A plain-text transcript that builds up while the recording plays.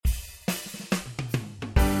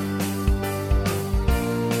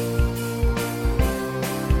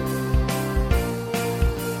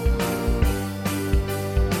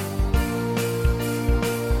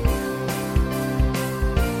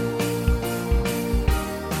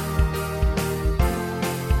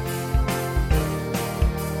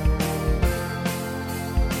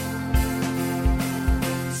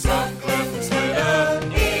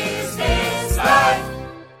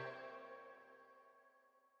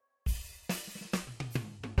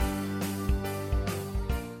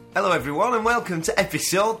Hello everyone and welcome to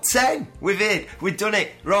episode 10. We've done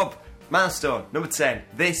it. Rob, milestone, number 10.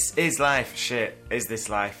 This is life. Shit, is this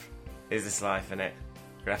life? Is this life, innit?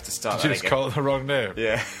 We're gonna have to start Did you that just again. call it the wrong name?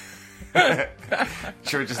 Yeah.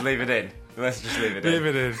 Should we just leave it in? Let's just leave it in. Leave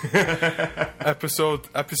it in.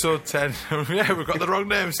 episode 10. Yeah, we've got the wrong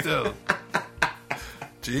name still.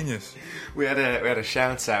 Genius. We had a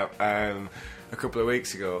shout out a couple of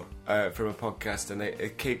weeks ago from a podcast, and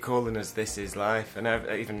they keep calling us "This Is Life," and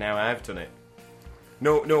even now I've done it.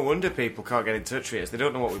 No wonder people can't get in touch with us. They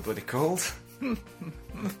don't know what we're bloody called.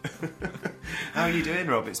 How are you doing,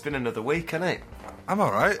 Rob? It's been another week, hasn't it? I'm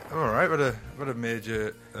alright. We had a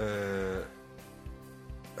major, a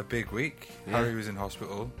big week. Yeah. Harry was in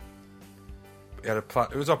hospital. He had a plan.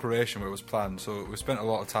 It was operation where it was planned, so we spent a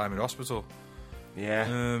lot of time in hospital.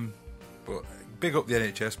 Yeah. But big up the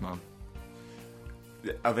NHS, man.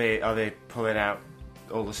 Are they pulling out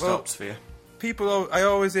all the stops for you? I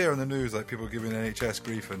always hear on the news like people giving NHS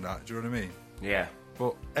grief and that. Do you know what I mean? Yeah.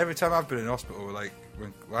 But every time I've been in hospital, I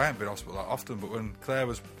haven't been in hospital that often, but when Claire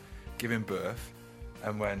was giving birth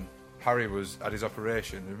and when Harry had his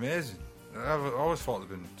operation, amazing. I've always thought they've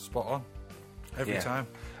been spot on every time.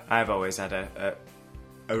 I've always had a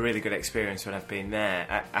really good experience when I've been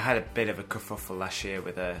there. I had a bit of a kerfuffle last year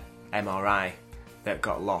with a MRI that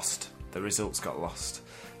got lost. The results got lost.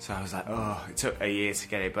 So I was like, oh, it took a year to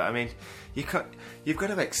get it. But I mean, you've got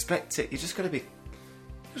to expect it. You've just got to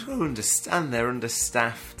understand they're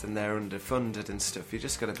understaffed and they're underfunded and stuff. You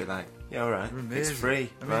just got to be like, yeah, all right, it's free,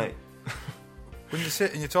 right? When you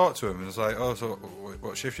sit and you talk to them, and it's like, oh, so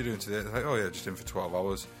what shift are you doing today? They're like, oh yeah, just in for 12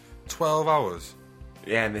 hours. 12 hours?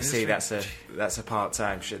 Yeah, and they see that's a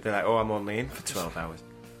part-time shit. They're like, oh, I'm only in for 12 hours.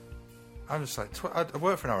 I'm just like, I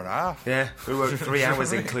work for an hour and a half. Yeah, we work 3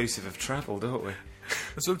 hours inclusive of travel, don't we?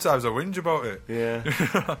 Sometimes I whinge about it. Yeah.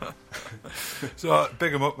 So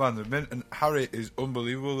big him up, man. And Harry is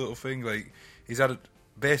unbelievable little thing. Like, he's had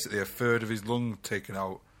basically a third of his lung taken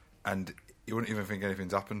out, and he wouldn't even think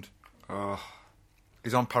anything's happened. Oh,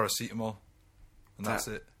 he's on paracetamol, and that's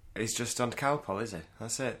it. He's just on Calpol, is he?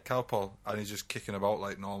 That's it. Calpol, and he's just kicking about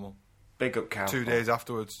like normal. Big up Calpol. 2 days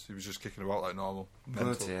afterwards, he was just kicking about like normal.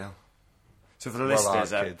 Bloody hell. So for the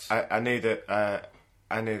listeners, I knew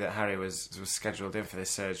that Harry was scheduled in for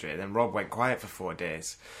this surgery, and then Rob went quiet for 4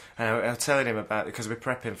 days. And I was telling him about, because we're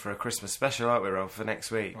prepping for a Christmas special, aren't we, Rob, for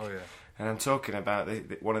next week? Oh, yeah. And I'm talking about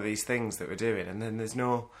one of these things that we're doing, and then there's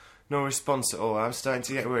no response at all. I'm starting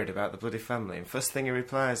to get worried about the bloody family. And first thing he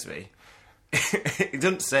replies me, he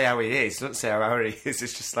doesn't say how he is, he doesn't say how Harry is,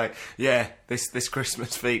 it's just like, yeah, this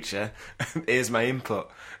Christmas feature, here's my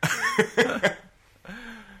input.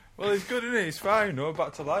 Well, he's good, isn't he? He's fine, no?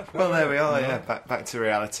 Back to life. Well, there we are, yeah. Back to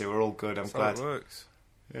reality. We're all good, I'm glad. That's how it works.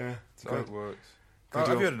 Yeah, That's how it works. Good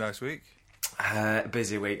Have you had a nice week?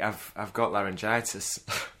 Busy week. I've got laryngitis.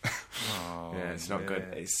 Oh, yeah, it's not good.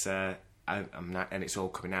 It's I'm not, and it's all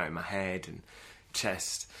coming out in my head and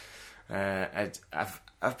chest.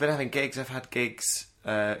 I've been having gigs. I've had gigs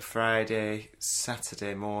Friday,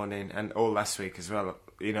 Saturday morning, and all last week as well.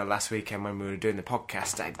 You know, last weekend when we were doing the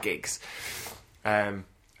podcast, I had gigs.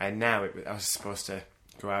 And now I was supposed to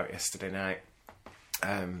go out yesterday night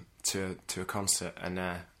to a concert, and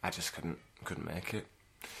I just couldn't make it.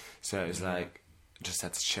 So it was like I just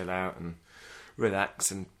had to chill out and relax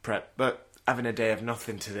and prep. But having a day of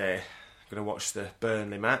nothing today. I'm gonna watch the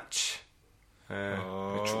Burnley match.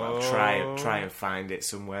 I'll try and find it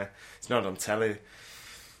somewhere. It's not on telly.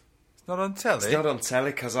 It's not on telly? It's not on telly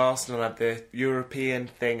because Arsenal had the European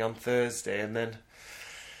thing on Thursday, and then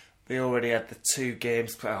they already had the 2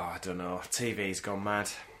 games. Oh, I don't know. TV's gone mad.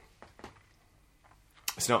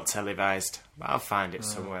 It's not televised, but I'll find it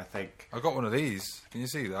somewhere, I think. I got one of these. Can you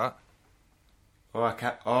see that? Oh,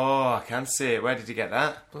 I can see it. Where did you get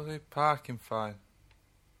that? Bloody parking fine.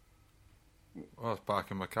 Well, I was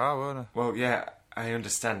parking my car, weren't I? Well, yeah, I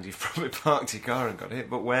understand. You've probably parked your car and got it,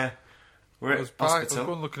 but where? We're at hospital. I was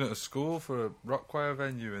going looking at a school for a rock choir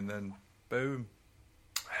venue, and then boom.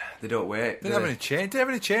 They don't wait. Didn't have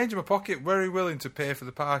any change in my pocket. Very willing to pay for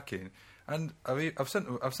the parking, and I've sent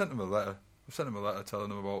them a letter. I've sent them a letter telling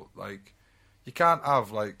them about, like, you can't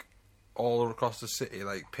have like all across the city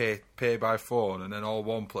like pay by phone and then all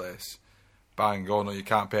one place. Bang, go no, you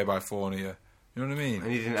can't pay by phone here. You know what I mean?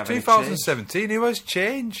 And you didn't have 2017. Who has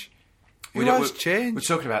change? Who has change? We were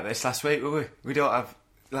talking about this last week, weren't we? We don't have,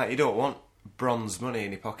 like, you don't want bronze money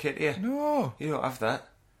in your pocket, do you? No, you don't have that.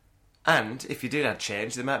 And if you did have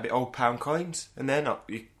change, there might be old pound coins, and they're not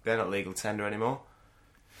legal tender anymore.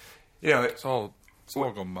 You know, it's all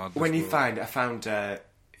gone mad. When you I found,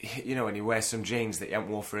 you know, when you wear some jeans that you haven't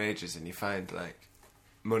worn for ages, and you find like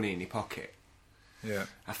money in your pocket, Yeah.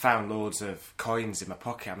 I found loads of coins in my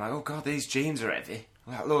pocket. I'm like, oh God, these jeans are heavy.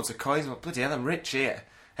 Like, loads of coins. I'm like, bloody hell, I'm rich here.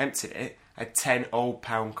 Emptied it. I had 10 old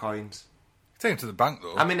pound coins. Take them to the bank,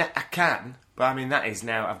 though. I mean, I can, but I mean, that is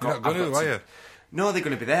now. I've You're got. not going to, are you? No, they're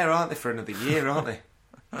going to be there, aren't they, for another year, aren't they?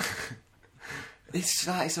 It's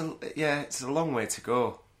a long way to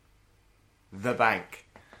go. The bank.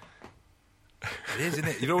 It is, isn't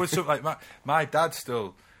it? You know, it's something like my dad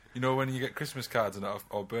still. You know, when you get Christmas cards and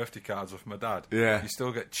or birthday cards off my dad, Yeah. you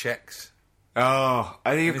still get checks. Oh,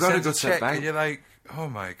 I think you've And got he to go sends to a the check, and bank. you're like, oh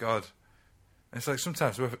my God. And it's like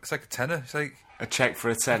sometimes it's like a tenner. It's like, A cheque for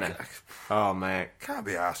a tenner. Oh, mate. can't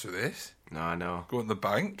be arsed with this. No, I know. Go to the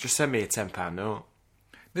bank. Just send me a £10 note.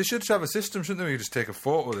 They should have a system, shouldn't they? Where you just take a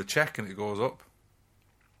photo of the check and it goes up.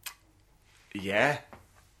 Yeah.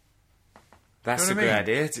 That's You a know what good I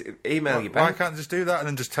idea. To email your Why bank. can't they just do that and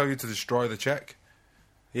then just tell you to destroy the check?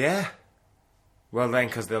 Yeah. Well, then,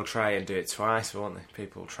 because they'll try and do it twice, won't they?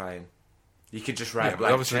 People will try and... You could just write Yeah, but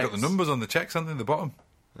black obviously checks. they've got the numbers on the checks, haven't they, in the bottom?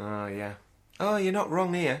 Oh, yeah. Oh, you're not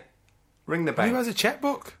wrong here. Ring the Who bank. has a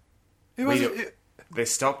checkbook? Who We has don't- it? They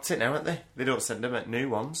stopped it now, haven't they? They don't send them at new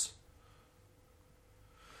ones.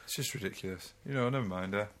 It's just ridiculous. You know, never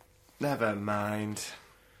mind. Never mind.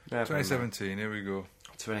 Never mind. 2017, here we go.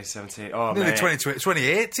 2017. Oh, Nearly mate.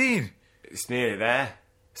 2018. It's nearly there.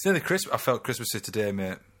 It's nearly Christmas. I felt Christmassy today,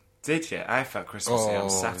 mate. Did you? I felt Christmassy on Oh,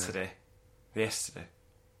 Saturday. Yesterday.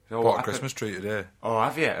 So Bought what a happened? Christmas tree today. Oh,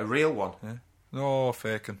 have you? A real one? Yeah. No,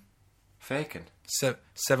 faking. Faking.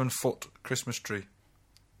 7-foot Christmas tree.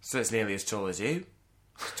 So it's nearly as tall as you.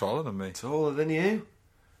 It's taller than me. Taller than you.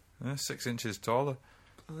 Yeah, 6 inches taller.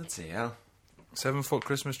 Bloody hell. 7-foot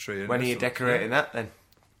Christmas tree. When are you innit? decorating that then?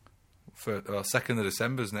 For 2nd of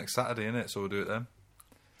December's next Saturday, innit? So we'll do it then.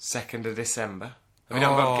 2nd of December. Have you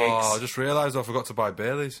not got I gigs? just realised I forgot to buy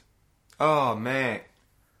Bailey's. Oh, mate.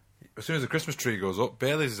 As soon as the Christmas tree goes up,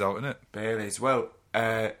 Bailey's is out, innit? Baileys. Well,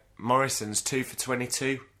 Morrison's 2 for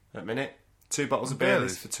 22 at the minute. 2 bottles of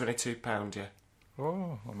Baileys Baileys? for £22, yeah.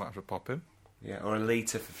 Oh, I might have to pop in. Yeah, or a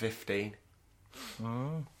litre for 15.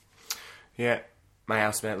 Oh. Yeah. My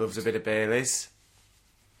housemate loves a bit of Baileys.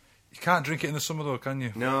 You can't drink it in the summer though, can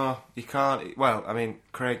you? No, you can't. Well, I mean,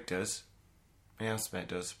 Craig does. My housemate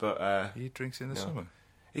does, but He drinks it in the No. summer.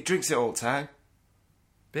 he drinks it all the time.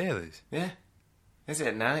 Bailey's? Yeah. Is it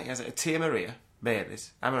at night? He has it at Tia Maria,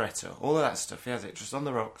 Baileys, Amaretto, all of that stuff. He has it just on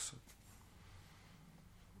the rocks.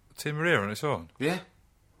 Tim Maria on its own? Yeah.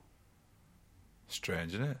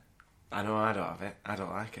 Strange, isn't it? I know I don't have it. I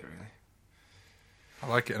don't like it, really. I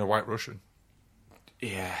like it in a White Russian.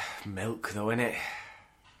 Yeah, milk though, innit?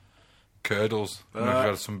 Curdles. And then you've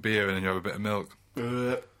had some beer and then you have a bit of milk.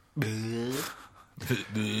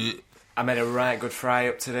 I made a right good fry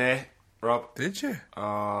up today, Rob. Did you?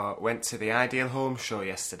 Went to the Ideal Home show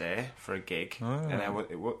yesterday for a gig, and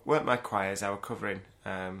it weren't my choirs I were covering.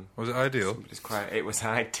 Was it ideal? Somebody's choir. It was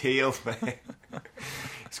ideal, mate.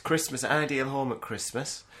 It's Christmas, Ideal Home at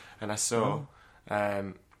Christmas, and I saw.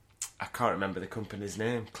 I can't remember the company's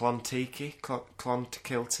name.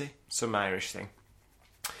 Clontikilty, some Irish thing.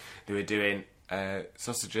 They were doing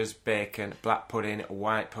sausages, bacon, black pudding,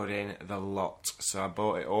 white pudding, the lot. So I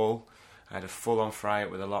bought it all. I had a full-on fry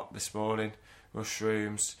up with a lot this morning.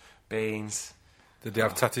 Mushrooms, beans. Did they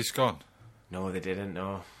have tatty scone? No, they didn't,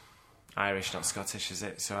 no. Irish, not Scottish, is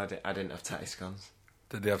it? So I didn't have tatty scones.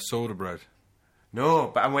 Did they have soda bread? No,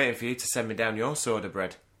 but I'm waiting for you to send me down your soda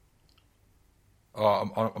bread. Oh,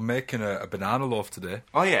 I'm making a banana loaf today.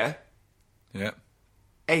 Oh, yeah? Yeah.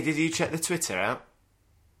 Hey, did you check the Twitter out?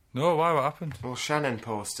 No, why? What happened? Well, Shannon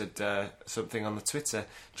posted something on the Twitter.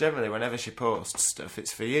 Generally, whenever she posts stuff,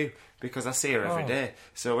 it's for you, because I see her every Oh. day.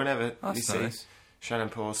 So whenever That's you see nice. Shannon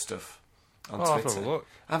post stuff on Oh, I'll have Twitter, to have a look.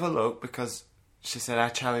 have a look, because she said, I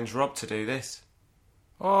challenged Rob to do this.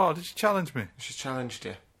 Oh, did you challenge me? She challenged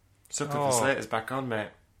you. Sucker Oh. for Slater's back on, mate.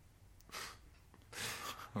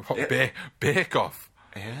 What, Yeah. Bake Off?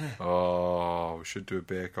 Yeah. Oh, we should do a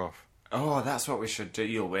Bake Off. Oh, that's what we should do.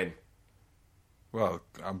 You'll win. Well,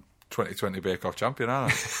 I'm 2020 Bake Off champion,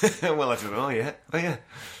 aren't Well, I don't know yet. Oh, yeah.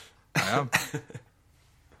 I? I am.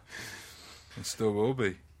 And still will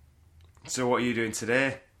be. So what are you doing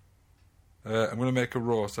today? I'm going to make a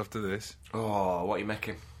roast after this. Oh, what are you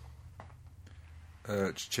making?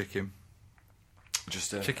 Just chicken.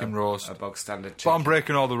 Just a Chicken roast. A bog standard But chicken. I'm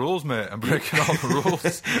breaking all the rules, mate. I'm breaking all the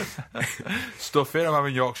rules. Stuff in, I'm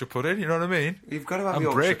having Yorkshire pudding, you know what I mean? You've got to have I'm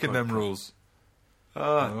Yorkshire breaking pudding. them rules.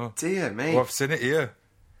 Oh, dear me. Well, I've seen it here.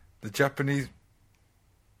 The Japanese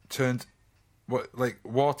turned, like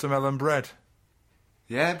watermelon bread.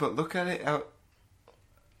 Yeah, but look at it.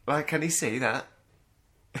 Like, can you see that?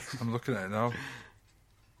 I'm looking at it now.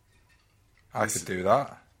 I could do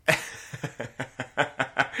that.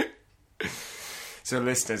 So,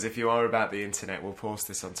 listeners, if you are about the internet, we'll post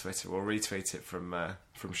this on Twitter. We'll retweet it from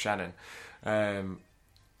Shannon. And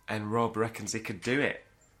Rob reckons he could do it.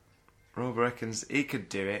 Rob reckons he could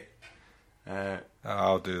do it.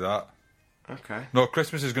 I'll do that. Okay. No,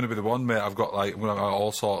 Christmas is going to be the one, mate. I'm going to have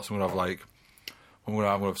all sorts. I'm going to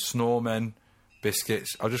have snowmen,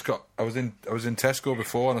 biscuits. I was in Tesco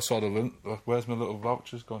before and I saw the lint. Where's my little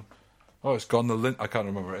vouchers gone? Oh, it's gone. The lint. I can't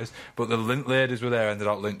remember what it is. But the lint ladies were there. Ended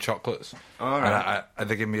out lint chocolates. All right. And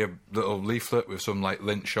they gave me a little leaflet with some like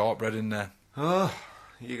lint shortbread in there. Oh,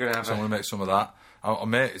 you're gonna have. So I'm gonna make some of that.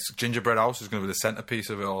 Mate, it's Gingerbread House is gonna be the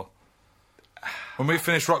centrepiece of it all. When we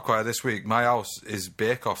finish Rockchoir this week, my house is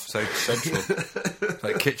Bake Off Central.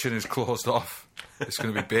 Like, kitchen is closed off. It's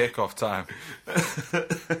going to be Bake Off time.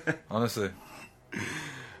 Honestly.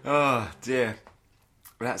 Oh, dear.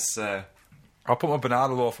 That's... I'll put my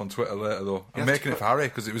banana loaf on Twitter later, though. I'm making it for Harry,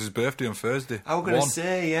 because it was his birthday on Thursday. I was going to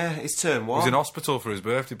say, yeah, it's turn 1. He was in hospital for his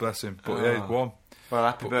birthday, bless him. But yeah, he's 1. Well,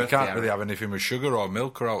 happy birthday, we can't Harry. really have anything with sugar or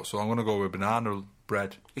milk or out, so I'm going to go with banana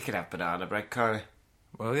bread. You can have banana bread, can't you?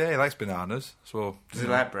 Well, yeah, he likes bananas, so... Does he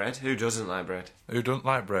like bread? Who doesn't like bread? Who doesn't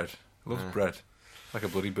like bread? Loves bread. Like a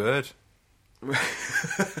bloody bird. Well,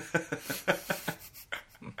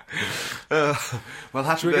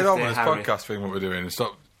 happy Should we birthday, get on with this Harry. podcast thing, what we're doing, and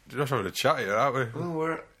stop... We're just having a chat here, aren't we? Well,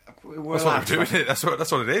 we're That's allowed what we're doing, it. That's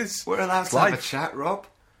what it is. We're allowed It's to have a life. chat, Rob.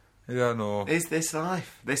 Yeah, I know. Is this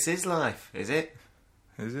life? This is life, is it?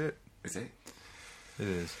 Is it? Is it? It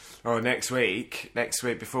is. Oh, next week,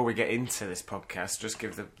 before we get into this podcast, just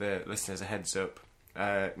give the listeners a heads up.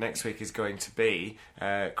 Next week is going to be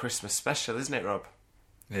Christmas special, isn't it, Rob?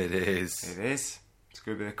 It is. It is. It's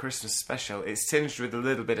going to be the Christmas special. It's tinged with a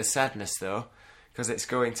little bit of sadness, though, because it's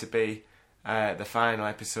going to be the final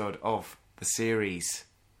episode of the series.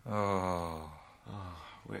 Oh.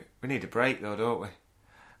 We need a break, though, don't we?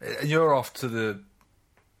 And you're off to the...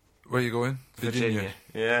 Where are you going? Virginia.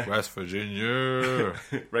 Yeah. West Virginia.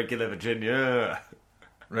 Regular Virginia.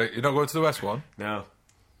 Right, you're not going to the West one? No.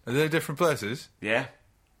 Are they different places? Yeah.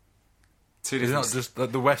 Two Is it different... not just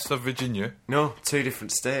like the west of Virginia? No, 2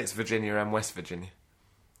 different states, Virginia and West Virginia.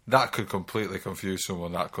 That could completely confuse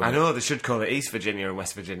someone, that could. I know, they should call it East Virginia and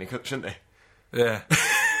West Virginia, shouldn't they? Yeah.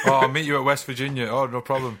 Oh, I'll meet you at West Virginia. Oh, no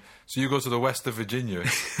problem. So you go to the west of Virginia.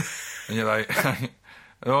 And you're like...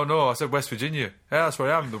 Oh, no, I said West Virginia. Yeah, that's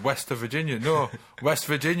where I am, the west of Virginia. No, West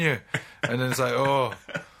Virginia. And then it's like, oh,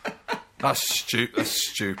 that's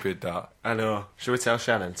stupid, that. I know. Should we tell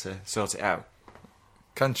Shannon to sort it out?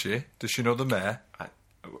 Can she? Does she know the mayor?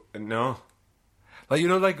 No. Like, you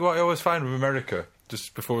know, like what I always find with America,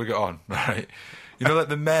 just before we get on, right? You know, like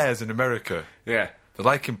the mayors in America, Yeah. they're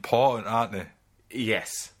like important, aren't they?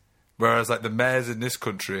 Yes. Whereas like the mayors in this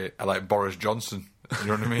country are like Boris Johnson. You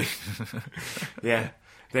know what I mean? Yeah.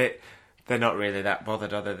 They're not really that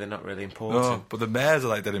bothered, are they? They're not really important. No, but the mayors are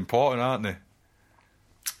like that important, aren't they?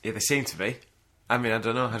 Yeah, they seem to be. I mean, I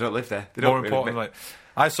don't know. I don't live there. They More don't important, really like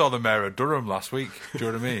I saw the mayor of Durham last week. Do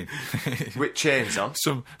you know what I mean? with chains on.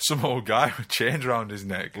 some old guy with chains around his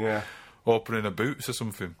neck, Yeah. opening a boots or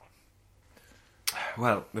something.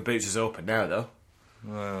 Well, the boots is open now, though.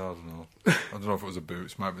 Well, I don't know. I don't know if it was a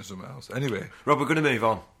boots. Might be something else. Anyway, Rob, we're going to move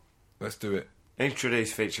on. let's do it.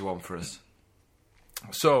 Introduce feature 1 for us.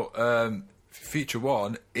 So, feature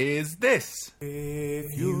 1 is this.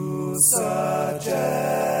 If you suggest,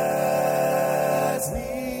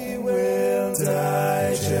 we will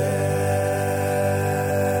digest.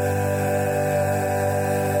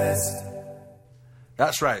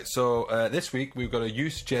 That's right. So, this week we've got a You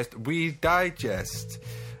Suggest, We Digest.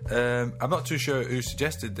 I'm not too sure who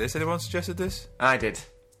suggested this. Anyone suggested this? I did.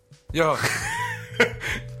 Yo, I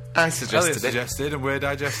Elliot suggested it. suggested and we're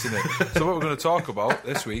digesting it. So what we're going to talk about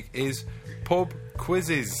this week is pub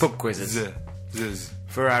quizzes. Pub quizzes. Zzz.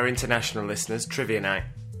 For our international listeners, trivia night.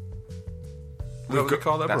 Is that what they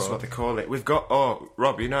call that, That's bro? what they call it. We've got... Oh,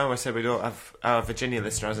 Rob, you know how I said we don't have... Our Virginia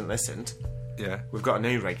listener hasn't listened. Yeah. We've got a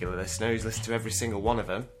new regular listener who's listened to every single one of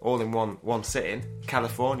them, all in one sitting.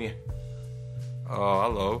 California. Oh,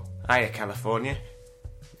 hello. Hiya, California.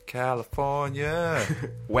 California.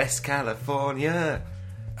 West California.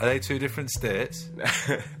 Are they 2 different states?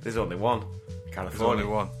 There's only one. There's California.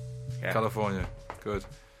 only one. Yeah. California. Good.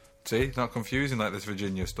 See, not confusing like this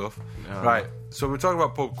Virginia stuff. No. Right, so we're talking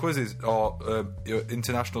about pub quizzes or your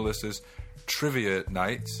international listeners trivia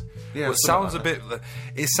nights. Yeah, Well, it something sounds like a bit.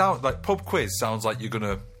 It sounds like pub quiz sounds like you're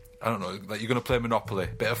gonna. I don't know, like you're gonna play Monopoly,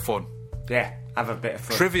 bit of fun. Yeah, have a bit of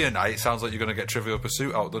fun. Trivia night sounds like you're gonna get Trivial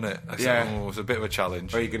Pursuit out, doesn't it? Yeah. It's a bit of a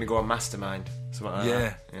challenge. Or you're going to go on Mastermind. Something like Yeah.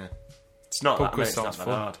 that. Yeah. It's not Pub that, quiz it's not sounds that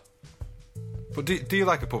fun. hard. But do you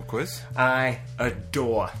like a pub quiz? I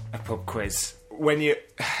adore a pub quiz. When you,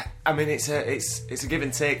 I mean, it's a give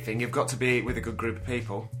and take thing. You've got to be with a good group of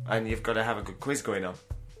people, and you've got to have a good quiz going on.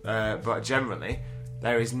 But generally,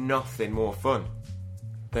 there is nothing more fun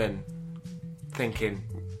than thinking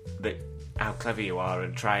that how clever you are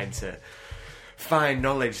and trying to find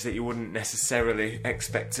knowledge that you wouldn't necessarily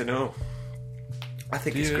expect to know. I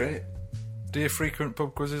think it's great. Do you frequent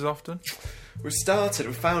pub quizzes often? We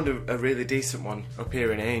found a really decent one up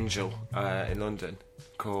here in Angel, in London,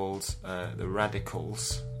 called The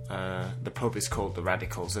Radicals. The pub is called The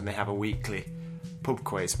Radicals, and they have a weekly pub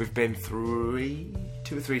quiz. We've been 2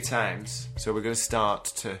 or 3 times, so we're going to start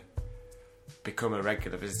to become a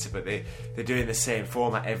regular visitor, but they're doing the same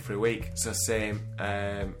format every week, so same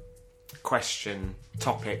question,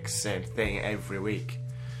 topics, same thing every week.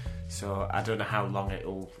 So I don't know how long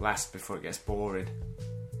it'll last before it gets boring.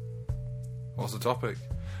 What's the topic?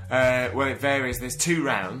 Well, it varies. There's 2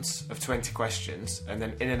 rounds of 20 questions, and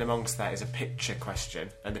then in and amongst that is a picture question.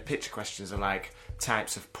 And the picture questions are like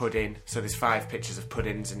types of pudding. So there's 5 pictures of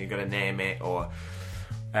puddings, and you've got to name it, or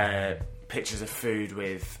pictures of food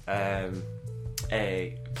with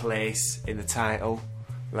a place in the title,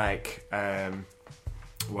 like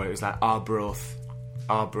what it was like Arbroath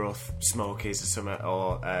Smokies or something,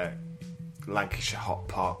 or Lancashire Hot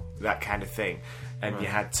Pot, that kind of thing. And you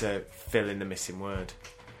had to fill in the missing word.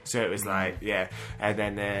 So it was like, yeah. And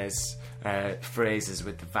then there's phrases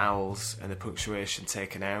with the vowels and the punctuation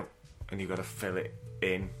taken out, and you've got to fill it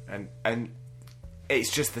in. And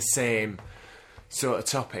it's just the same sort of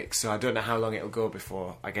topic, so I don't know how long it'll go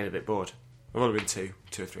before I get a bit bored. I've only been 2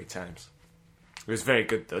 or 3 times. It was very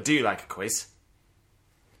good, though. Do you like a quiz?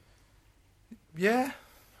 Yeah.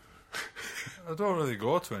 I don't really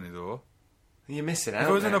go to any, though. You're missing out. If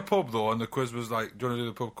I was in there. a pub, though, and the quiz was like, do you want to do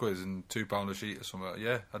the pub quiz and £2 a sheet or something?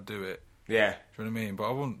 Yeah, I'd do it. Yeah. Do you know what I mean? But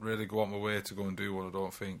I wouldn't really go out my way to go and do one, I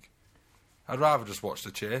don't think. I'd rather just watch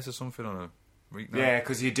The Chase or something on a weeknight. Yeah,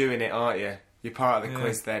 because you're doing it, aren't you? You're part of the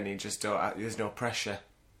quiz then, you just don't... There's no pressure.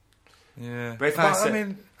 Yeah. But if I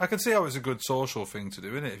mean, I can see how it's a good social thing to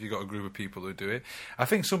do, innit? If you've got a group of people who do it. I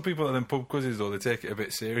think some people in pub quizzes, though, they take it a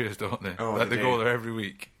bit serious, don't they? Oh, like they do. go there every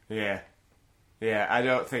week. Yeah. Yeah, I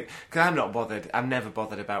don't think... Because I'm not bothered. I'm never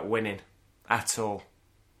bothered about winning. At all.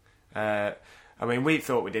 I mean, we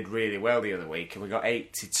thought we did really well the other week, and we got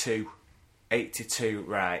 82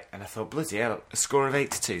 right, and I thought, bloody hell, a score of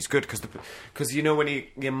 82 is good, because you know when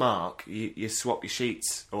you mark, you swap your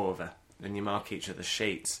sheets over, and you mark each other's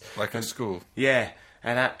sheets. Like at school? Yeah,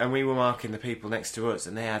 and we were marking the people next to us,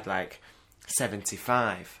 and they had like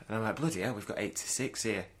 75, and I'm like, bloody hell, we've got 86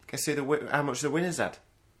 here. Guess how much the winners had?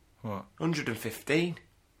 What? 115.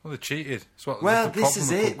 Well, they cheated. This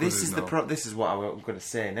is it. This is This is what I'm going to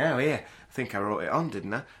say now. Here, I think I wrote it on,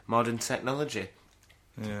 didn't I? Modern technology.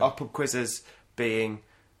 Yeah. Our pub quizzes being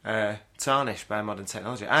tarnished by modern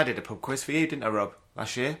technology. I did a pub quiz for you, didn't I, Rob?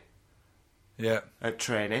 Last year Yeah. at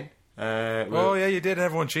training. Oh, yeah, you did.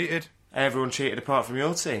 Everyone cheated. Everyone cheated apart from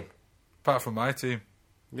your team. Apart from my team.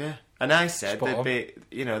 Yeah, and I said Spot on.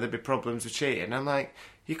 there'd be problems with cheating. And I'm like,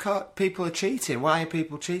 you can't. People are cheating. Why are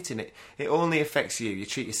people cheating? It only affects you. You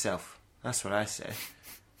cheat yourself. That's what I say.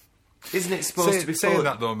 Isn't it supposed to be saying fun?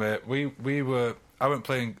 that though, mate? We were. I went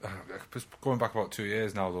playing. Going back about 2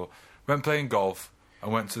 years now, though. Went playing golf. I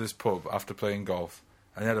went to this pub after playing golf,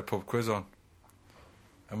 and they had a pub quiz on.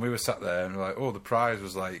 And we were sat there, and we're like, oh, the prize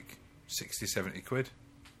was like 60, 70 quid.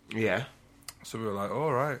 Yeah. So we were like,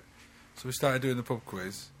 all right. So we started doing the pub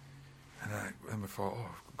quiz, and we thought,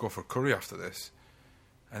 oh, go for a curry after this.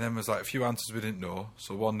 And then there was like a few answers we didn't know,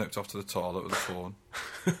 so one nipped off to the toilet with the phone.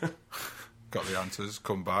 Got the answers,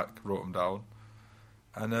 come back, wrote them down.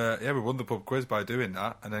 And we won the pub quiz by doing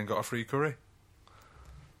that, and then got a free curry.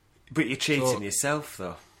 But you're cheating yourself,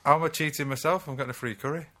 though. How am I cheating myself? I'm getting a free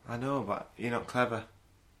curry. I know, but you're not clever.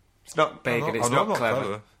 It's not big and it's I know I'm not clever.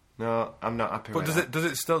 clever. No, I'm not happy But with that.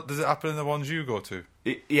 does it happen in the ones you go to?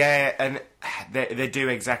 Yeah, and they do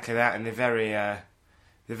exactly that, and they're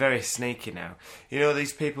very sneaky now. You know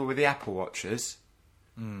these people with the Apple Watches?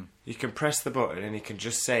 You can press the button and you can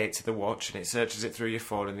just say it to the watch, and it searches it through your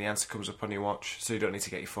phone, and the answer comes up on your watch, so you don't need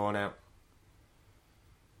to get your phone out.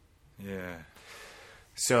 Yeah.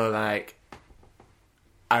 So, like,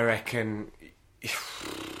 I reckon...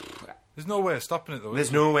 There's no way of stopping it, though.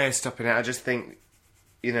 There's no way of stopping it. I just think,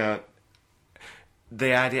 you know,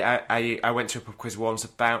 the idea... I went to a pub quiz once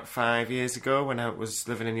about 5 years ago when I was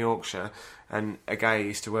living in Yorkshire, and a guy I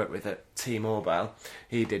used to work with at T-Mobile,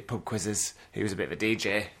 he did pub quizzes. He was a bit of a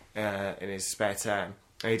DJ in his spare time.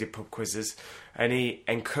 And he did pub quizzes, and he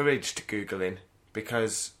encouraged Googling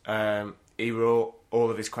because he wrote all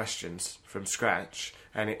of his questions from scratch,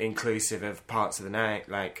 and inclusive of parts of the night,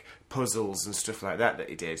 like puzzles and stuff like that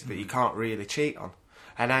he did, that you can't really cheat on.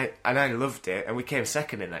 And I loved it, and we came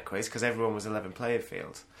second in that quiz because everyone was 11 player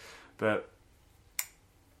field. But,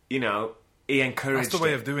 you know, he encouraged That's the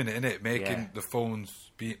way it. of doing it, innit? Making Yeah. the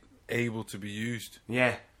phones be able to be used.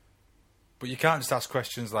 Yeah. But you can't just ask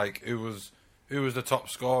questions like who was the top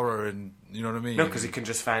scorer, and you know what I mean? No, because he can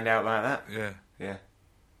just find out like that. Yeah. Yeah.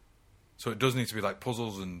 So it does need to be like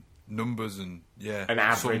puzzles and numbers and And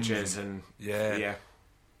averages sums and yeah, things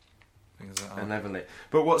things like that. and level it.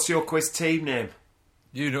 But what's your quiz team name?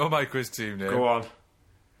 You know my quiz team name. Go on.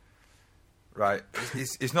 Right.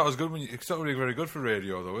 It's not as good when it's not really very good for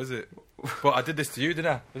radio though, is it? But I did this to you,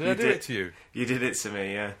 didn't I? Did I do it to you? You did it to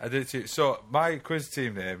me, yeah. I did it to you. So my quiz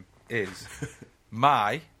team name is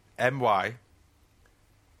my MY,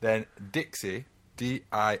 then Dixie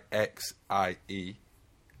DIXIE,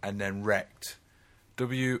 and then Wrecked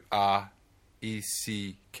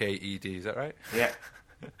WRECKED. Is that right? Yeah.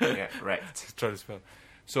 Yeah, wrecked. Try to spell.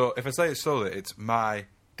 So if I say it slowly, it's my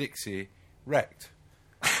Dixie Wrecked.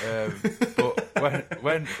 But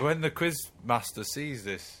when the quiz master sees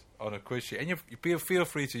this on a quiz sheet, and you feel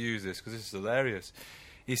free to use this because this is hilarious.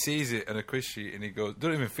 He sees it on a quiz sheet and he goes,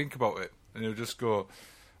 don't even think about it, and he'll just go,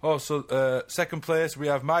 "Oh, so second place we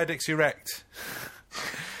have my Dixie Wrecked,"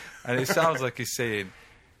 and it sounds like he's saying,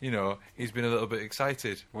 you know, he's been a little bit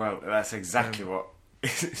excited. Well, that's exactly what he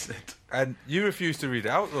said. And you refused to read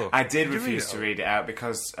it out though. I did you refuse to read it out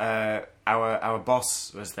because our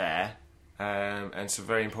boss was there, and some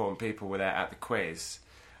very important people were there at the quiz,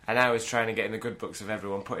 and I was trying to get in the good books of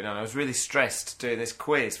everyone putting on. I was really stressed doing this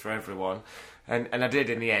quiz for everyone, and I did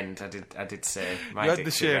in the end. I did say my You had the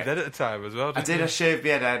Dixie shaved Wrecked. head at the time as well. I Didn't did. you? I shaved my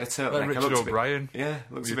head. I had a turtleneck. Like I Richard looked a bit- O'Brien. Yeah,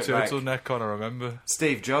 looks a With bit your like turtleneck on, I remember.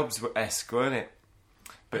 Steve Jobs-esque, wasn't it?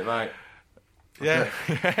 Bit like Yeah.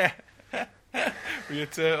 With your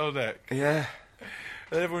turtleneck. yeah.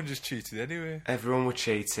 And everyone just cheated anyway. Everyone were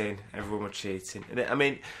cheating. And I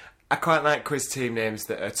mean, I quite like quiz team names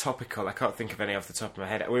that are topical. I can't think of any off the top of my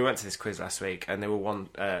head. We went to this quiz last week, and there were one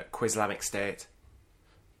Quizlamic State.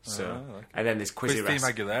 So, I like it. and then there's Quiz Team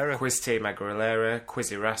Aguilera. Quiz Team Aguilera,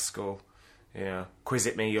 Quizzy Rascal, you know, Quiz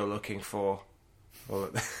It Me You're Looking For, all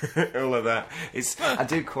of that. I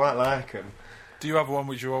do quite like them. Do you have one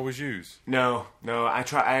which you always use? No, I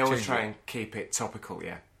always Change try it. and keep it topical.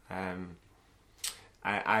 Yeah, I'm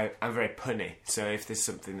very punny. So if there's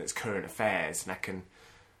something that's current affairs, and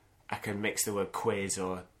I can mix the word quiz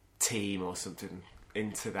or team or something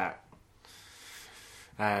into that,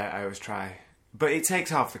 I always try. But it takes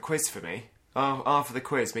half the quiz for me. Half of the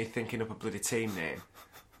quiz, me thinking up a bloody team name,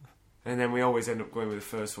 and then we always end up going with the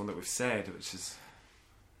first one that we've said, which is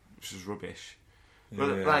rubbish.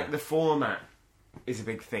 But Yeah. like the format is a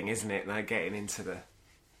big thing, isn't it? Like getting into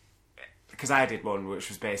because I did one which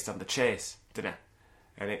was based on the chase, didn't I?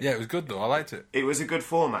 And Yeah, it was good though. I liked it. it was a good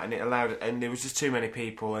format, and it allowed, and there was just too many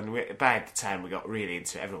people, and by the time we got really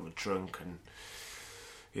into it, everyone was drunk, and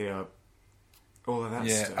you know, all of that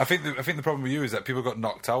Yeah, stuff. I think the problem with you is that people got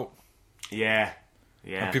knocked out, Yeah,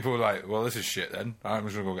 and people were like, "Well, this is shit." Then I'm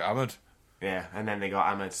just gonna go get hammered. yeah, and then they got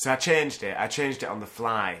hammered. So I changed it. I changed it on the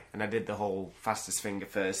fly, and I did the whole fastest finger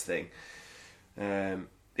first thing.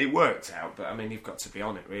 It worked out, but I mean, you've got to be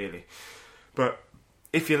on it, really. But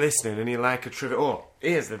if you're listening and you like a trivia,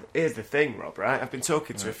 here's the thing, Rob. Right, I've been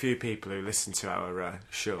talking to a few people who listen to our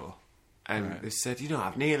show, and they said, you know,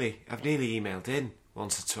 I've nearly emailed in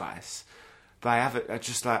once or twice, but I haven't. I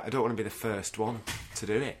don't want to be the first one to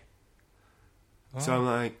do it. So I'm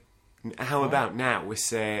like, how about now we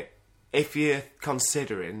say, if you're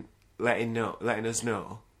considering letting us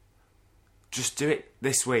know, just do it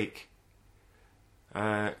this week.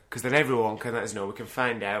 Because then everyone can let us know. We can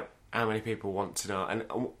find out how many people want to know. And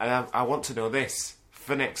I want to know this.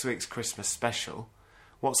 For next week's Christmas special,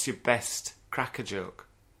 what's your best cracker joke?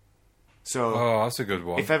 So, Oh, that's a good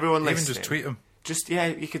one. if everyone even listening... just tweet them.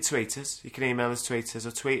 you can tweet us. You can email us, tweet us,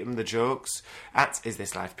 or tweet them the jokes at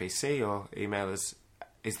isthislifepc, or email us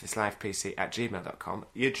isthislifepc@gmail.com.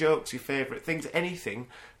 Your jokes, your favourite things, anything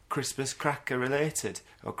Christmas cracker related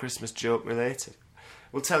or Christmas joke related.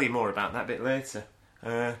 We'll tell you more about that a bit later.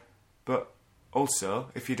 But also,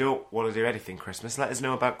 if you don't want to do anything Christmas, let us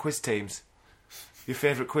know about quiz teams. Your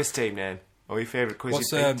favourite quiz team name, or your favourite quiz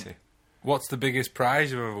you've been to. What's the biggest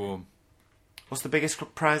prize you've ever won What's the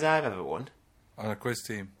biggest prize I've ever won? on a quiz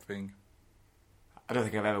team thing? I don't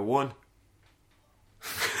think I've ever won.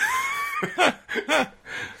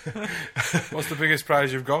 What's the biggest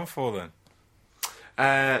prize you've gone for then?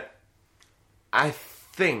 I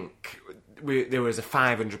think there was a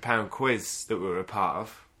 £500 quiz that we were a part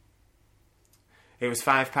of. It was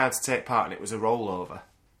 £5 to take part, and it was a rollover,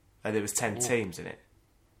 and there was 10 teams in it.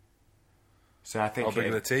 So I think How big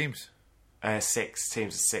are the teams? 6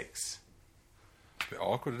 teams of 6. It's a bit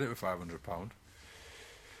awkward, isn't it, with £500?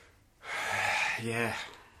 Yeah.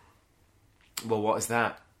 Well, what is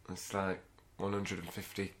that? It's like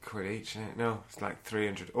 150 quid each, isn't it? No, it's like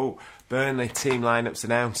 300. Oh, Burnley team lineups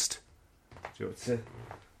announced. Do you want to?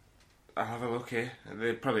 I'll have a look here.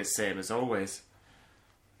 They're probably the same as always.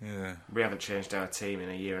 Yeah. We haven't changed our team in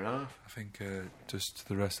a year and a half. I think just to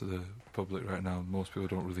the rest of the public right now, most people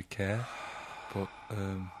don't really care. But,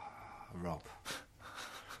 Rob.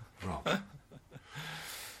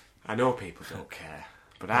 I know people don't care,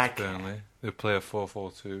 but I care. Burnley, they play a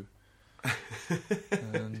 4-4-2.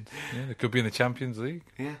 And yeah, they could be in the Champions League.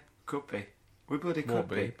 Yeah, could be. We bloody Won't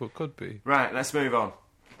could be. but could be. Right, let's move on.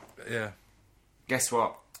 Yeah. Guess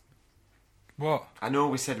what? What? I know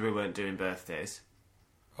we said we weren't doing birthdays.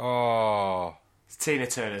 Oh. It's Tina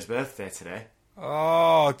Turner's birthday today.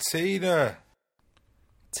 Oh, Tina.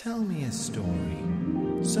 Tell me a story.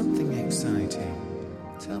 Something exciting.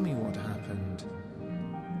 Tell me what happened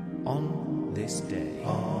on this day.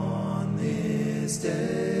 On this day.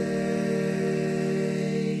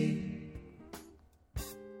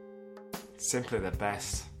 Simply the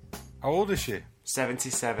best. How old is she?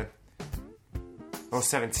 77. Or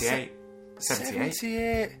 78. 78.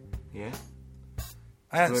 78. Yeah.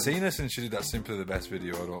 I hadn't Good. seen her since she did that Simply the Best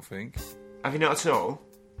video, I don't think. Have you not at all?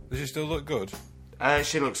 Does she still look good?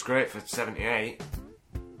 She looks great for 78.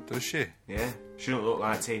 Does she? Yeah. She don't look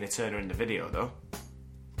like Tina Turner in the video, though.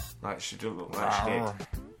 Like, she don't look like she did.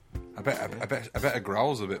 I bet her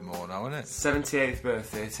growls a bit more now, innit? 78th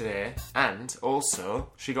birthday today. And,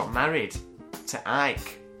 also, she got married to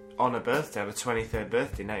Ike on her birthday, on her 23rd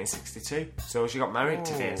birthday, 1962. So she got married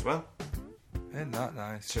today as well. Isn't that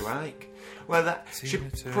nice? To Ike. Well, that she Tina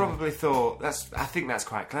Turner. probably thought I think that's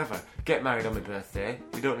quite clever. Get married on my birthday.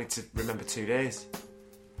 You don't need to remember 2 days.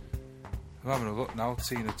 I'm having a look now,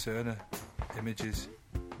 Tina Turner images.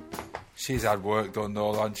 She's had work done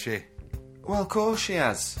though, hasn't she? Well, of course she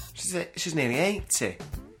has. She's nearly 80.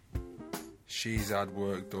 She's had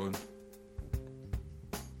work done.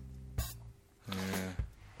 Yeah.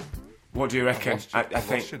 What do you reckon? I I've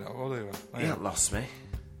think lost you now, Oliver. you haven't lost me.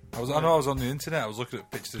 I know I was on the internet. I was looking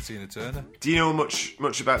at pictures of Tina Turner. Do you know much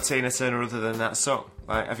about Tina Turner other than that song?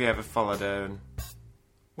 Like, have you ever followed her? And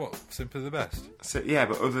What? Simply the Best. yeah,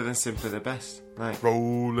 but other than Simply the Best, like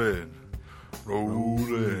Rolling,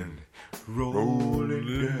 rolling,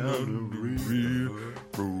 rolling down the river,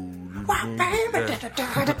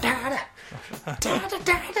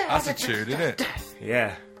 That's a tune, isn't it?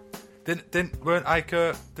 Yeah, Didn't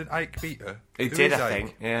Ike beat her? he Who did. is I Ike?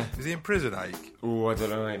 think. Yeah. Is he in prison, Ike? Oh, I don't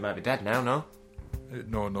know. He might be dead now. No.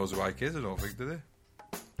 No one knows who Ike is, I don't think, do they?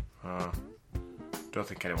 Oh, don't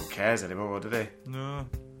think anyone cares anymore, do they? No.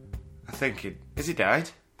 I think is he died?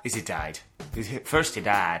 Is he died? First he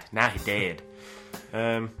died. Now he dead.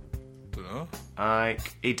 Don't know.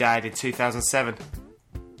 He died in 2007.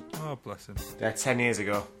 Oh, bless him. Yeah, 10 years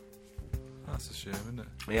ago. That's a shame, isn't it?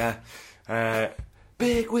 Yeah.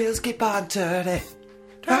 Big wheels keep on turning.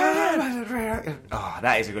 Oh,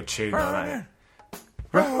 that is a good tune, though, that is.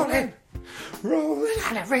 Rolling, rolling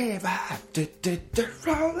on a river.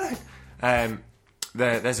 Rolling.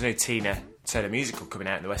 There's a new Tina Turner musical coming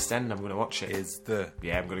out in the West End. I'm going to watch it.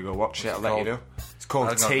 Yeah, I'm going to go watch it. I'll let you know. It's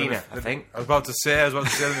called Tina, I think. I was about to say, I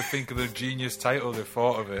didn't think of the genius title. They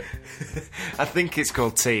thought of it. I think it's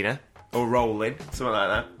called Tina or Rolling, something like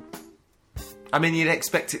that. I mean, you'd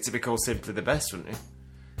expect it to be called Simply the Best, wouldn't you?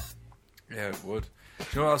 Yeah, it would. Do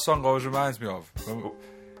you know what that song always reminds me of?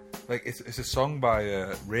 Like, it's a song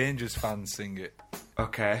by Rangers fans sing it.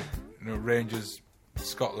 Okay. You know, Rangers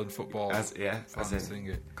Scotland football As fans in sing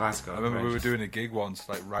it. Glasgow. I remember we were Rangers. doing a gig once,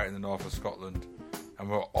 like right in the north of Scotland, and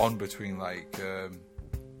we were on between like it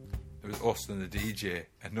was us and the DJ,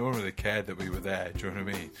 and no one really cared that we were there. Do you know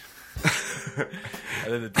what I mean?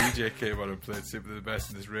 And then the DJ came on and played Simply the Best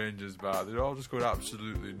in this Rangers bar. They're all just going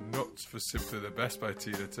absolutely nuts for Simply the Best by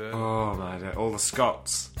Tina Turner. Oh my God! All the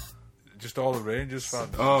Scots. Just all the Rangers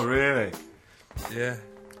fans. Oh really? Yeah,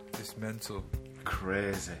 it's mental.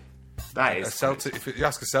 Crazy. That is A Celtic. If you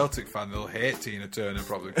ask a Celtic fan, they'll hate Tina Turner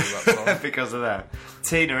probably because of that song. because of that.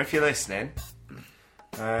 Tina, if you're listening,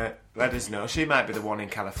 let us know. She might be the one in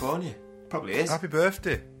California. Probably is. Happy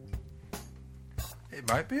birthday. It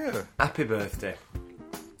might be her. Happy birthday.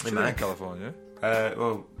 She's in California.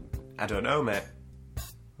 Well, I don't know, mate.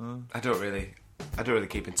 I don't really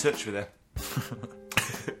keep in touch with her.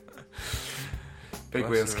 Big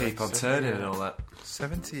Bless wheels her, keep on 78. turning and all that.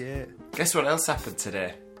 78. Guess what else happened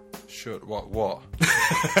today? What?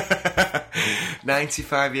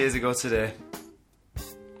 95 years ago today,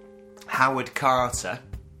 Howard Carter.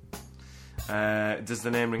 Does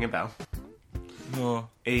the name ring a bell? No.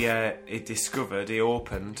 He opened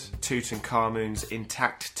Tutankhamun's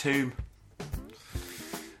intact tomb.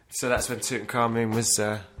 So that's when Tutankhamun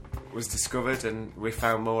was discovered, and we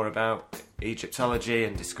found more about Egyptology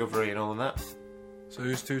and discovery and all of that. So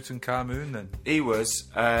who's Tutankhamun then? He was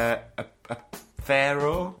a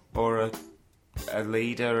pharaoh or a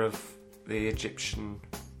leader of the Egyptian.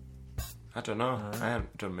 I don't know. I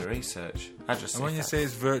haven't done my research. And when you say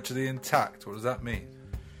it's virtually intact, what does that mean?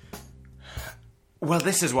 Well,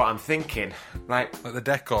 this is what I'm thinking. Like the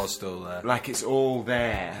decor's still there. Like it's all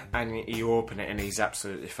there, and you open it and he's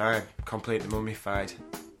absolutely fine, completely mummified.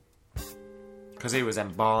 Because he was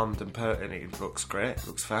embalmed and and he looks great,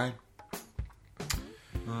 looks fine.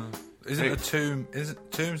 Isn't a tomb?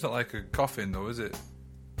 Tomb's not like a coffin though, is it?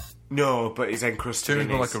 No, but he's encrusted. Tomb's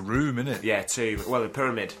more like a room, innit? Yeah, tomb. Well, a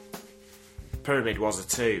pyramid. Pyramid was a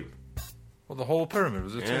tomb. Well, the whole pyramid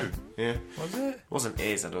was a tomb. Yeah. Was it? Wasn't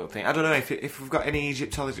his, I don't think. I don't know if we've got any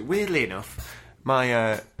Egyptology. Weirdly enough,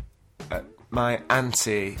 my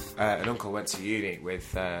auntie and uncle went to uni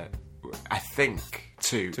with, I think,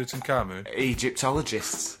 two Tutankhamun.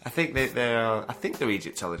 Egyptologists. I think they're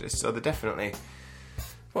Egyptologists, so they're definitely.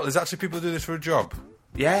 What? There's actually people who do this for a job.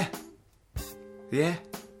 Yeah.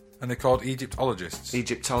 And they're called Egyptologists.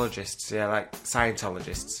 Egyptologists, yeah, like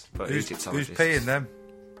Scientologists, but Egyptologists. Who's paying them?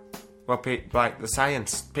 Well, like the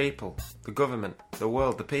science people, the government, the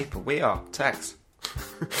world, the people. We are tax.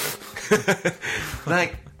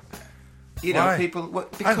 Like, you know, Why? people.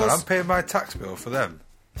 Because Hang on, I'm paying my tax bill for them.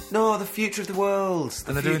 no, the future of the world.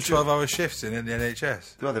 And they're doing 12-hour shifts in the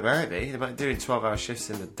NHS. Well, they might be. They might be doing 12-hour shifts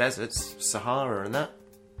in the deserts, Sahara, and that.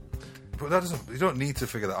 But that doesn't. You don't need to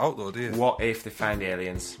figure that out, though, do you? What if they find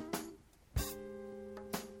aliens?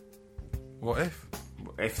 What if?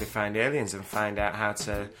 If they find aliens and find out how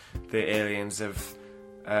the aliens have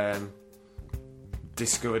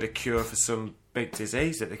discovered a cure for some big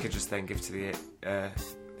disease that they could just then give to they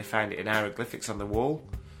find it in hieroglyphics on the wall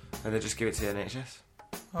and they just give it to the NHS.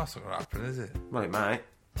 Oh, that's not going to happen, is it? Well, it might.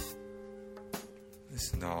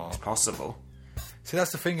 It's not. It's possible. See,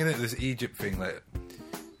 that's the thing, isn't it? This Egypt thing, like,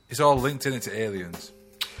 it's all linked in it to aliens.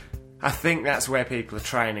 I think that's where people are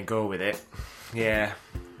trying to go with it. Yeah.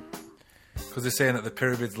 Because they're saying that the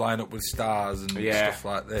pyramids line up with stars and stuff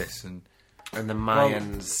like this, and the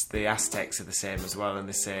Mayans, the Aztecs are the same as well, and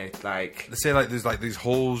they say there's like these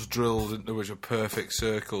holes drilled into which are perfect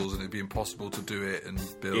circles, and it'd be impossible to do it and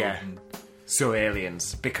build. Yeah. And So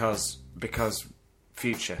aliens, because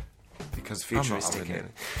futuristic. having it.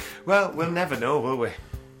 Well, we'll never know, will we?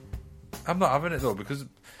 I'm not having it though, because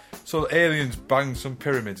so the aliens banged some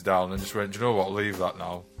pyramids down and just went, do you know what? Leave that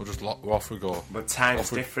now. We'll just off we go. But time's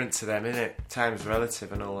different to them, isn't it? Time's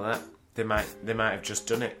relative and all of that. They might have just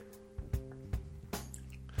done it.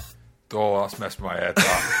 Oh, that's messed my head.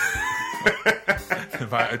 That. They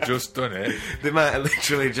might have just done it. They might have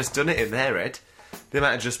literally just done it in their head. They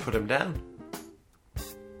might have just put them down.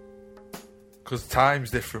 Because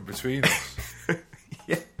time's different between us.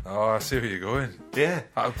 Yeah. Oh, I see where you're going. Yeah.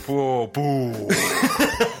 Whoa, boo.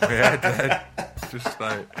 My head then. Just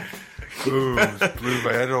like, boom, blew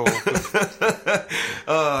my head off.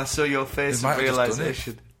 Oh, so your face of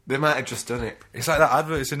realisation. They might have just done it. It's like that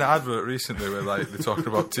advert. It's in the advert recently where like they're talking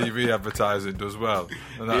about TV advertising does well.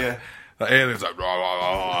 And that alien's like rah, rah,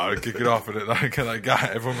 rah, rah, kicking off, and it like guy,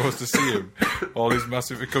 everyone goes to see him. All these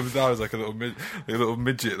massive. It comes down as like a little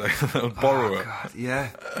midget, like a little borrower. Oh, God, yeah.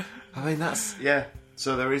 I mean that's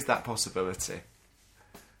So there is that possibility.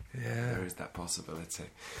 Yeah, there is that possibility.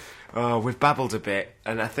 Oh, we've babbled a bit,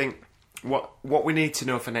 and I think what we need to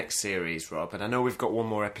know for next series, Rob, and I know we've got one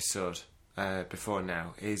more episode before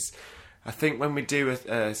now, is I think when we do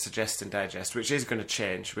a suggest and digest, which is going to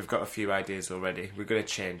change, we've got a few ideas already. We're going to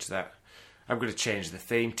change that. I'm going to change the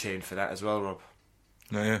theme tune for that as well, Rob.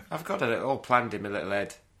 Yeah. I've got it all planned in my little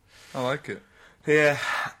head. I like it. Yeah.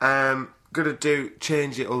 Going to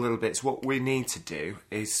change it a little bit. So what we need to do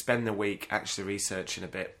is spend the week actually researching a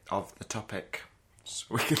bit of the topic so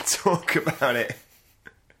we can talk about it.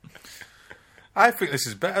 I think this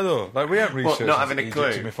is better though. Like we haven't researched not having a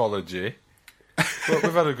Egyptian clue. mythology, but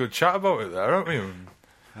we've had a good chat about it there, haven't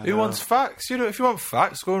we? Who wants facts? You know, if you want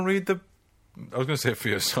facts, go and read the. I was going to say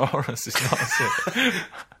Thesaurus. It's not it.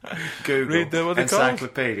 Google. Read the, what are they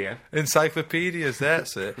Encyclopedia. called? Encyclopedias.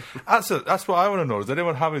 That's it. That's what I want to know. Does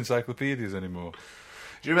anyone have encyclopedias anymore?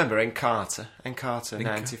 Do you remember Encarta? Encarta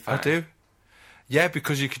 95. I do. Yeah,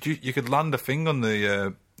 because you could land a thing on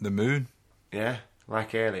the moon. Yeah,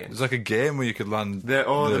 like aliens. There's like a game where you could land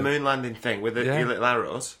the moon landing thing with your little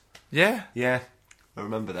arrows. Yeah, Yeah, I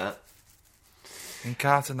remember that.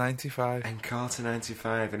 Encarta 95. Encarta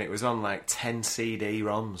 95, and it was on like 10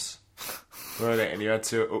 CD-ROMs. Weren't it? And you had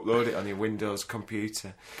to upload it on your Windows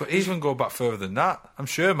computer. But even go back further than that, I'm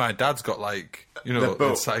sure my dad's got like, you know, The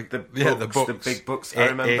book, it's like the the books, books, the big books. A, I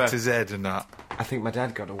remember A to Z and that. I think my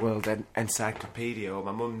dad got a World Encyclopedia, or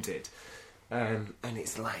my mum did, and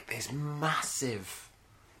it's like this massive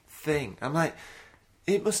thing. I'm like,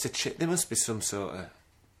 it must have. There must be some sort of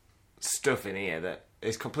stuff in here that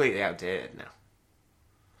is completely outdated now.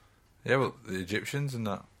 Yeah, well, the Egyptians and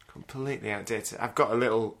that. Completely outdated. I've got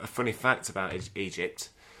a funny fact about Egypt.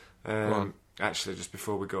 Go on. Actually, just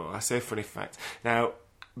before we go, I say a funny fact. Now,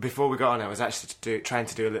 before we got on, I was actually trying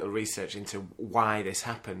to do a little research into why this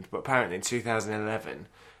happened. But apparently, in 2011,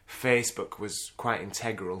 Facebook was quite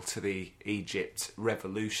integral to the Egypt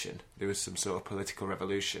revolution. There was some sort of political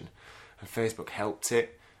revolution, and Facebook helped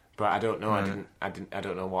it. But I don't know. Right. I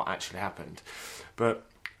don't know what actually happened. But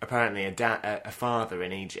apparently, a father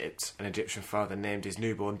in Egypt, an Egyptian father, named his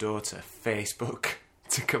newborn daughter Facebook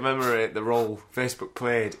to commemorate the role Facebook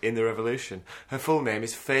played in the revolution. Her full name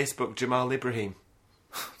is Facebook Jamal Ibrahim.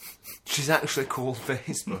 She's actually called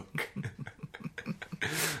Facebook.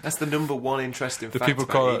 That's the number one interesting fact People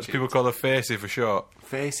about Egypt. call her Facey for short.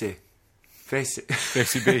 Facey B.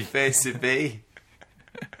 Facey B.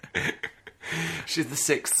 She's the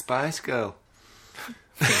sixth Spice Girl.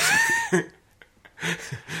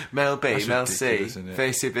 Mel B, That's Mel C, ridiculous, isn't it?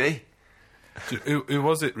 Facey B. Who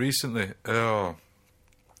was it recently? Oh,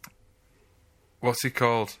 what's he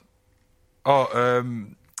called? Oh,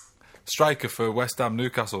 striker for West Ham,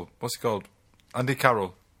 Newcastle. What's he called? Andy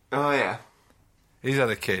Carroll. Oh yeah, He's had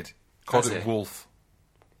a kid. Called Has it he? Wolf.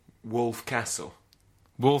 Wolf Castle.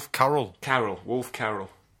 Wolf Carroll. Wolf Carroll.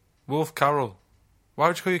 Wolf Carroll. Why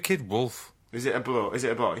would you call your kid Wolf? Is it a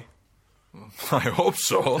boy? I hope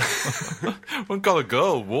so. Wouldn't call a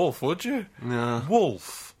girl Wolf, would you? No.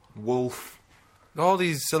 Wolf. Wolf. All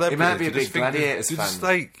these celebrities. He might be a they just big think Gladiators they're just fan.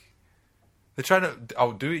 like they're trying to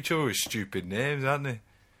outdo each other with stupid names, aren't they?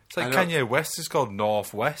 It's like I know. Kanye West is called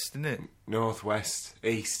Northwest, isn't it? Northwest,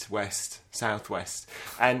 East, West, Southwest.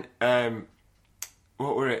 And,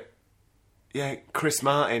 what were it? Yeah, Chris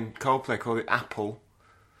Martin, Coldplay, called it Apple.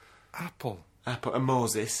 Apple. And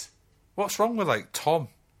Moses. What's wrong with like Tom?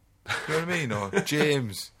 You know what I mean? Or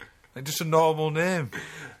James? Like just a normal name.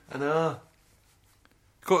 I know.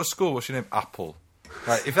 Go to school, what's your name? Apple.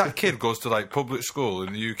 Right, if that kid goes to like public school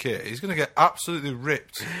in the UK, he's going to get absolutely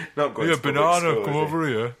ripped. Not going You're to a public banana, school, come is he? over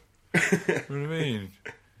here. You know what I mean?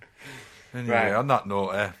 Anyway, Right. on that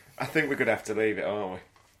note, I think we're going to have to leave it, aren't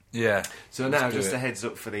we? yeah. So Let's now, do just it. a heads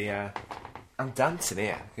up for the... I'm dancing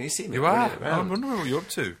here. Can you see me? You are? running around? I'm wondering what you're up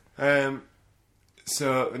to.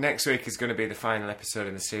 So next week is going to be the final episode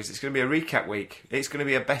in the series. It's going to be a recap week. It's going to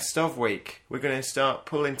be a best of week. We're going to start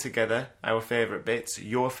pulling together our favourite bits,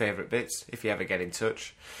 your favourite bits, if you ever get in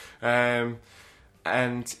touch. And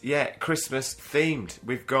yeah, Christmas themed.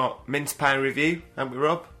 We've got mince pie review, haven't we,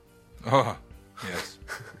 Rob? Oh, yes.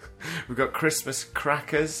 We've got Christmas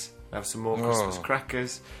crackers. Have some more Christmas Oh.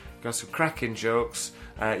 crackers. Got some cracking jokes.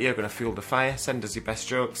 You're going to fuel the fire. Send us your best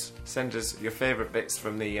jokes. Send us your favourite bits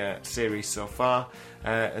from the series so far.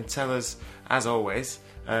 And tell us, as always,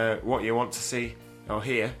 what you want to see or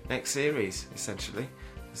hear next series, essentially.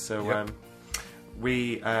 So Yep.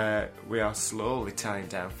 we are slowly tying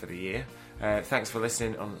down for the year. Thanks for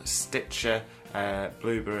listening on Stitcher,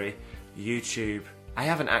 Blueberry, YouTube. I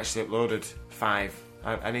haven't actually uploaded 5.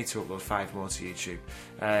 I need to upload 5 more to YouTube.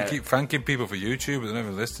 You keep thanking people for YouTube, but they never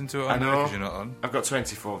listen to it I on there know. because you're not on. I've got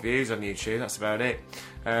 24 views on YouTube. That's about it.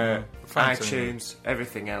 Thanks, iTunes,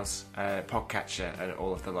 everything else, Podcatcher, and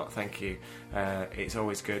all of the lot. Thank you. It's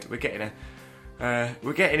always good. We're getting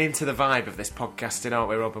into the vibe of this podcasting, aren't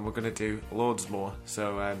we, Rob? And we're going to do loads more.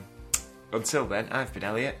 So until then, I've been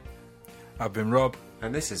Elliot, I've been Rob.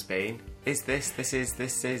 and this has been. This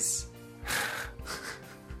is.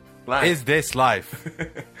 Life. Is this life?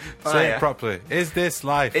 Say Bye. it properly. Is this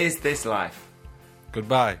life? Is this life?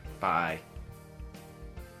 Goodbye. Bye.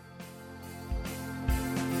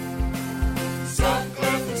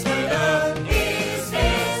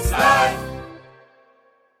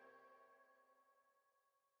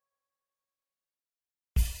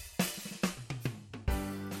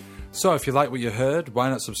 So if you like what you heard, why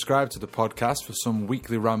not subscribe to the podcast for some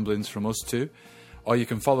weekly ramblings from us too? Or you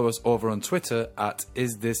can follow us over on Twitter at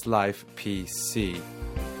IsThisLifePC.